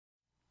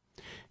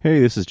Hey,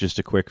 this is just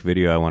a quick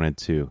video. I wanted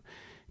to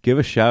give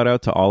a shout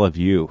out to all of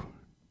you.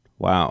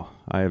 Wow,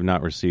 I have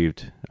not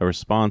received a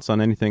response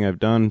on anything I've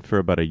done for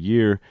about a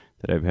year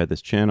that I've had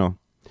this channel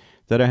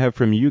that I have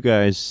from you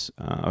guys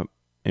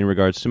in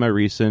regards to my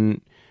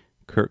recent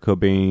Kurt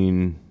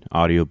Cobain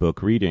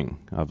audiobook reading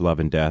of Love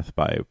and Death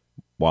by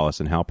Wallace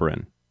and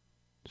Halperin.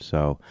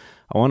 So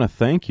I want to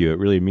thank you. It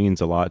really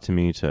means a lot to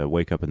me to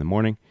wake up in the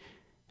morning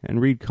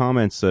and read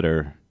comments that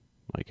are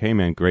like, hey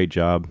man, great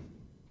job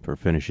for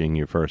finishing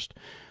your first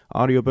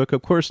audiobook.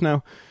 Of course,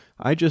 now,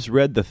 I just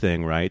read the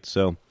thing, right?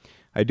 So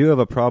I do have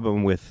a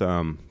problem with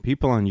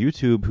people on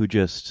YouTube who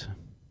just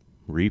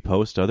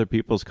repost other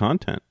people's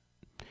content.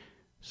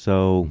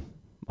 So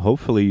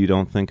hopefully you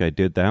don't think I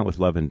did that with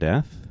Love and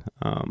Death.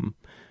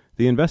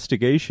 The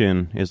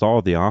investigation is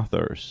all the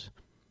authors,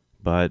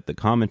 but the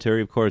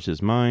commentary, of course,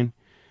 is mine,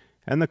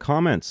 and the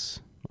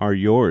comments are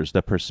yours.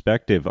 The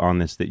perspective on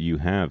this that you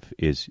have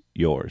is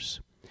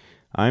yours.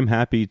 I'm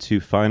happy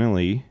to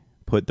finally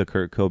put the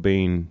Kurt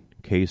Cobain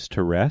case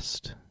to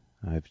rest.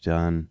 I've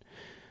done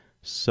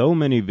so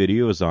many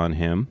videos on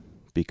him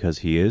because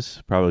he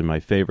is probably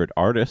my favorite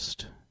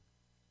artist,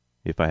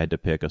 if I had to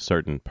pick a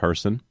certain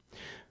person.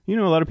 You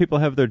know, a lot of people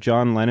have their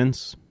John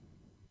Lennons,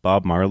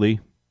 Bob Marley,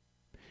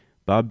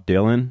 Bob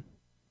Dylan.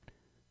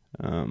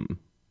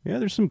 Yeah,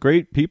 there's some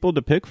great people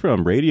to pick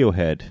from.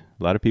 Radiohead.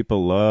 A lot of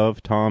people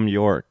love Tom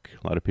York.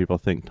 A lot of people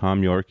think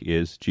Tom York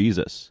is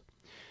Jesus.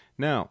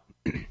 Now,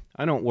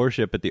 I don't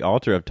worship at the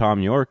altar of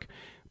Tom York,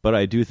 but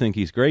I do think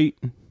he's great.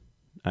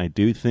 I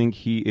do think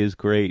he is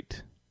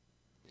great.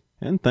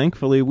 And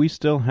thankfully, we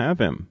still have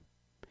him.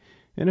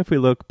 And if we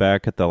look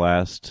back at the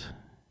last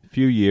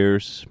few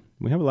years,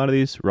 we have a lot of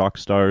these rock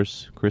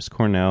stars, Chris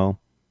Cornell,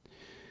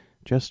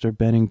 Chester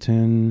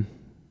Bennington,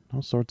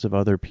 all sorts of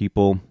other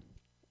people,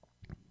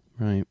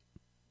 right?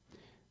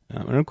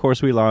 And of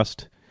course, we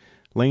lost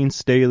Lane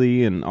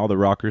Staley and all the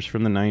rockers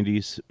from the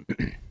 90s,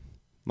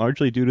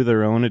 largely due to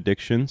their own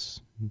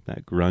addictions,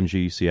 that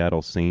grungy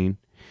Seattle scene.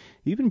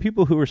 Even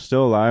people who are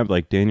still alive,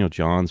 like Daniel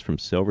Johns from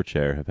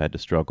Silverchair, have had to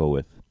struggle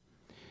with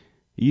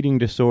eating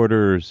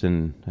disorders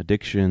and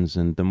addictions.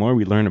 And the more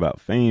we learn about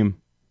fame,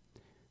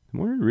 the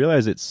more we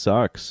realize it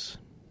sucks.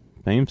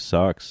 Fame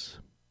sucks.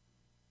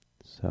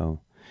 So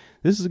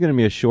this is going to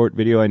be a short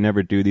video. I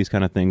never do these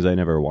kind of things. I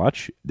never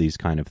watch these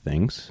kind of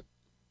things.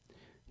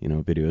 You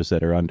know, videos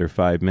that are under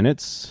 5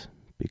 minutes,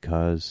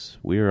 because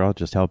we are all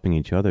just helping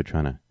each other,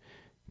 trying to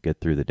get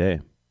through the day.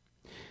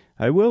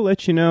 I will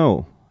let you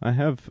know, I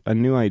have a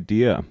new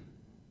idea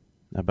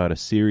about a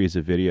series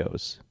of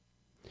videos.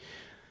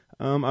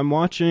 I'm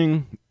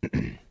watching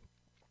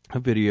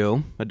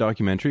a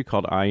documentary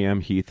called I Am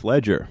Heath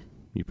Ledger.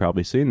 You've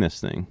probably seen this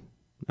thing.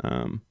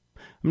 I'm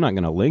not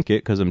going to link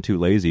it because I'm too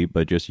lazy,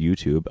 but just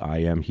YouTube, I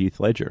Am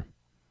Heath Ledger.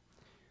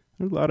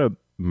 There's a lot of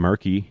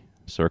murky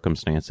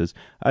circumstances.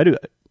 I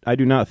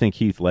do not think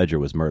Heath Ledger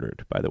was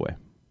murdered, by the way.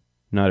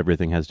 Not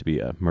everything has to be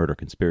a murder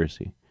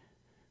conspiracy.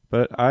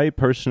 But I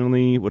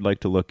personally would like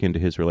to look into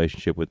his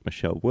relationship with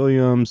Michelle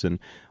Williams and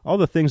all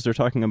the things they're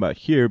talking about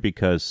here,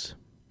 because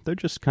they're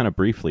just kind of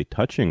briefly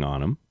touching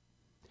on him.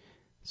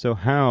 So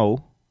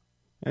how,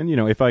 and you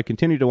know, if I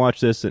continue to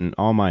watch this and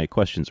all my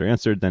questions are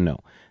answered, then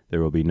no,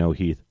 there will be no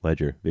Heath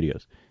Ledger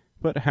videos.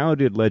 But how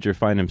did Ledger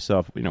find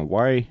himself, you know,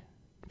 why,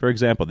 for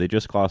example, they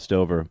just glossed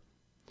over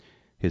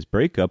his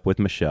breakup with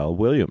Michelle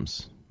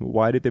Williams.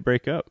 Why did they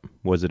break up?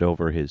 Was it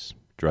over his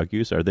drug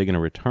use? Are they going to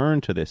return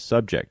to this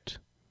subject?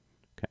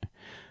 Okay.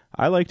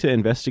 I like to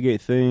investigate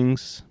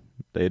things.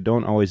 They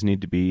don't always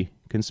need to be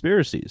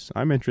conspiracies.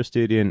 I'm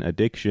interested in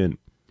addiction,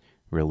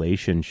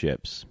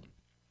 relationships.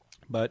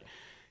 But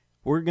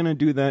we're going to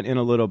do that in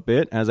a little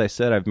bit. As I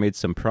said, I've made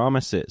some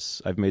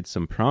promises.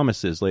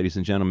 Ladies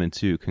and gentlemen,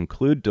 to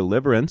conclude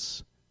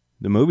Deliverance.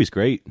 The movie's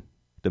great.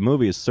 The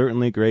movie is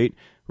certainly great.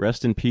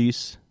 Rest in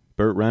peace,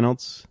 Burt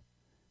Reynolds.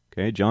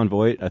 Okay, John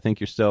Voight, I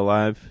think you're still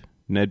alive.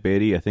 Ned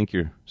Beatty, I think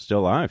you're still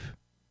alive.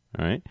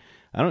 All right?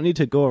 I don't need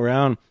to go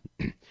around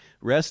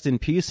rest in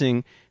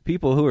peacing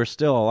people who are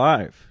still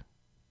alive.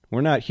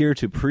 We're not here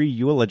to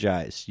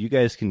pre-eulogize. You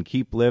guys can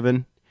keep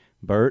living.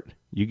 Bert,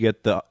 you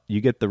get the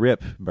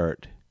rip,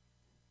 Bert.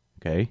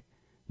 Okay?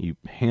 You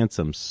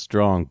handsome,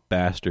 strong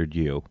bastard,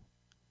 you.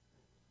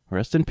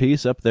 Rest in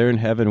peace up there in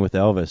heaven with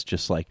Elvis,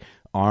 just like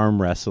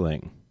arm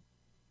wrestling.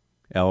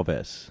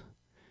 Elvis.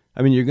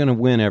 I mean, you're going to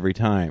win every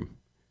time.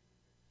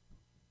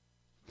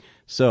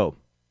 So,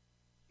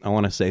 I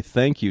want to say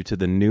thank you to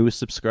the new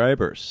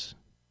subscribers.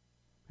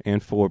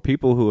 And for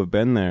people who have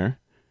been there.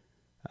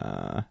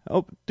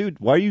 Oh, dude,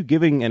 why are you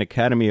giving an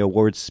Academy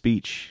Awards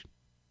speech?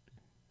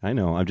 I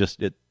know, I'm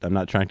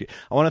not trying to.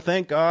 I want to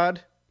thank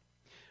God.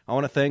 I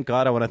want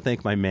to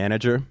thank my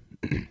manager,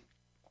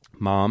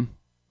 Mom,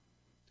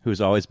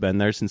 who's always been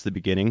there since the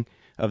beginning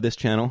of this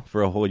channel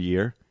for a whole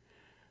year.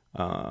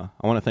 I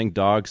want to thank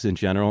dogs in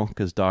general,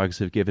 because dogs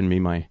have given me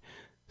my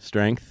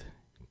strength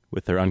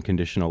with their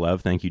unconditional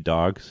love. Thank you,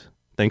 dogs.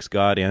 Thanks,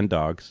 God and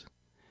dogs.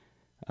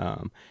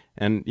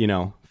 And, you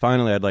know,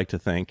 finally, I'd like to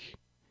thank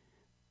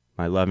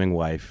my loving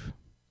wife,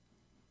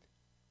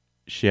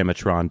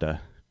 Shamatronda.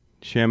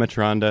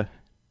 Shamatronda.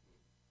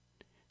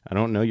 I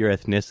don't know your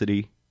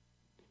ethnicity.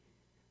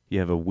 You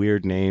have a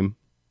weird name.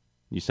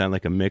 You sound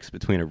like a mix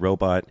between a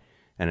robot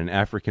and an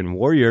African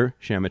warrior,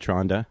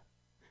 Shamatronda.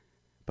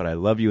 But I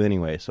love you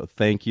anyway, so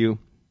thank you.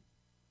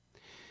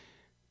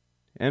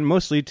 And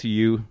mostly to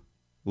you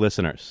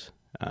listeners.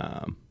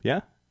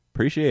 Yeah,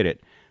 appreciate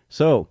it.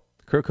 So,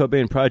 Kurt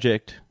Cobain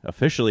Project,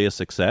 officially a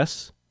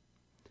success.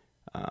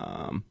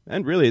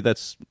 And really,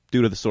 that's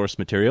due to the source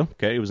material.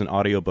 Okay, it was an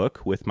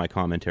audiobook with my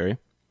commentary.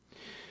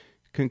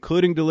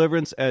 Concluding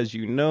Deliverance, as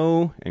you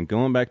know, and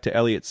going back to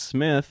Elliott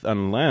Smith,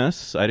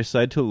 unless I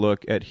decide to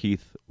look at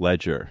Heath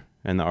Ledger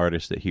and the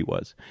artist that he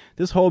was.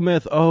 This whole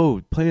myth,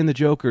 playing the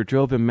Joker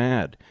drove him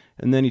mad,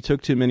 and then he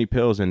took too many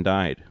pills and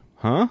died.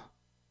 Huh?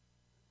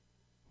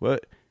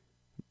 What?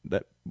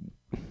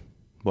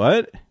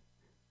 What?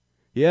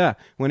 Yeah,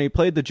 when he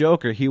played the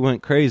Joker, he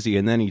went crazy,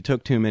 and then he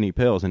took too many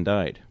pills and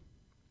died.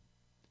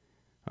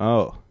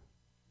 Oh.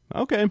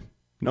 Okay.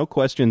 No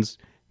questions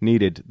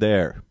needed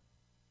there.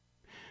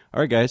 All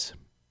right, guys.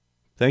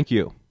 Thank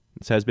you.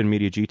 This has been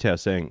Media GTAS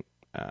saying,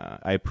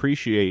 I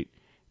appreciate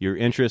your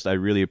interest. I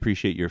really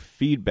appreciate your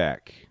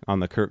feedback on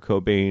the Kurt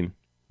Cobain.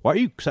 Why are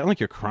you sound like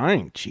you're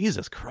crying?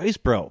 Jesus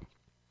Christ, bro.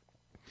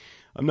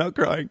 I'm not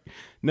crying.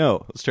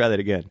 No, let's try that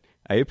again.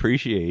 I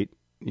appreciate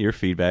your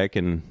feedback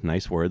and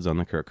nice words on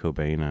the Kurt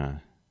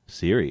Cobain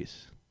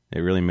series.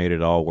 It really made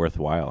it all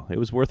worthwhile. It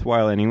was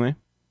worthwhile anyway.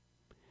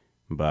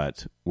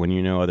 But when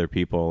you know other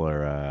people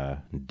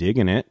are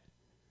digging it,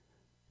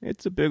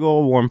 it's a big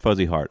old warm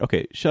fuzzy heart.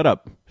 Okay, shut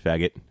up,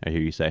 faggot, I hear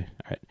you say.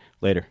 All right,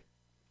 later.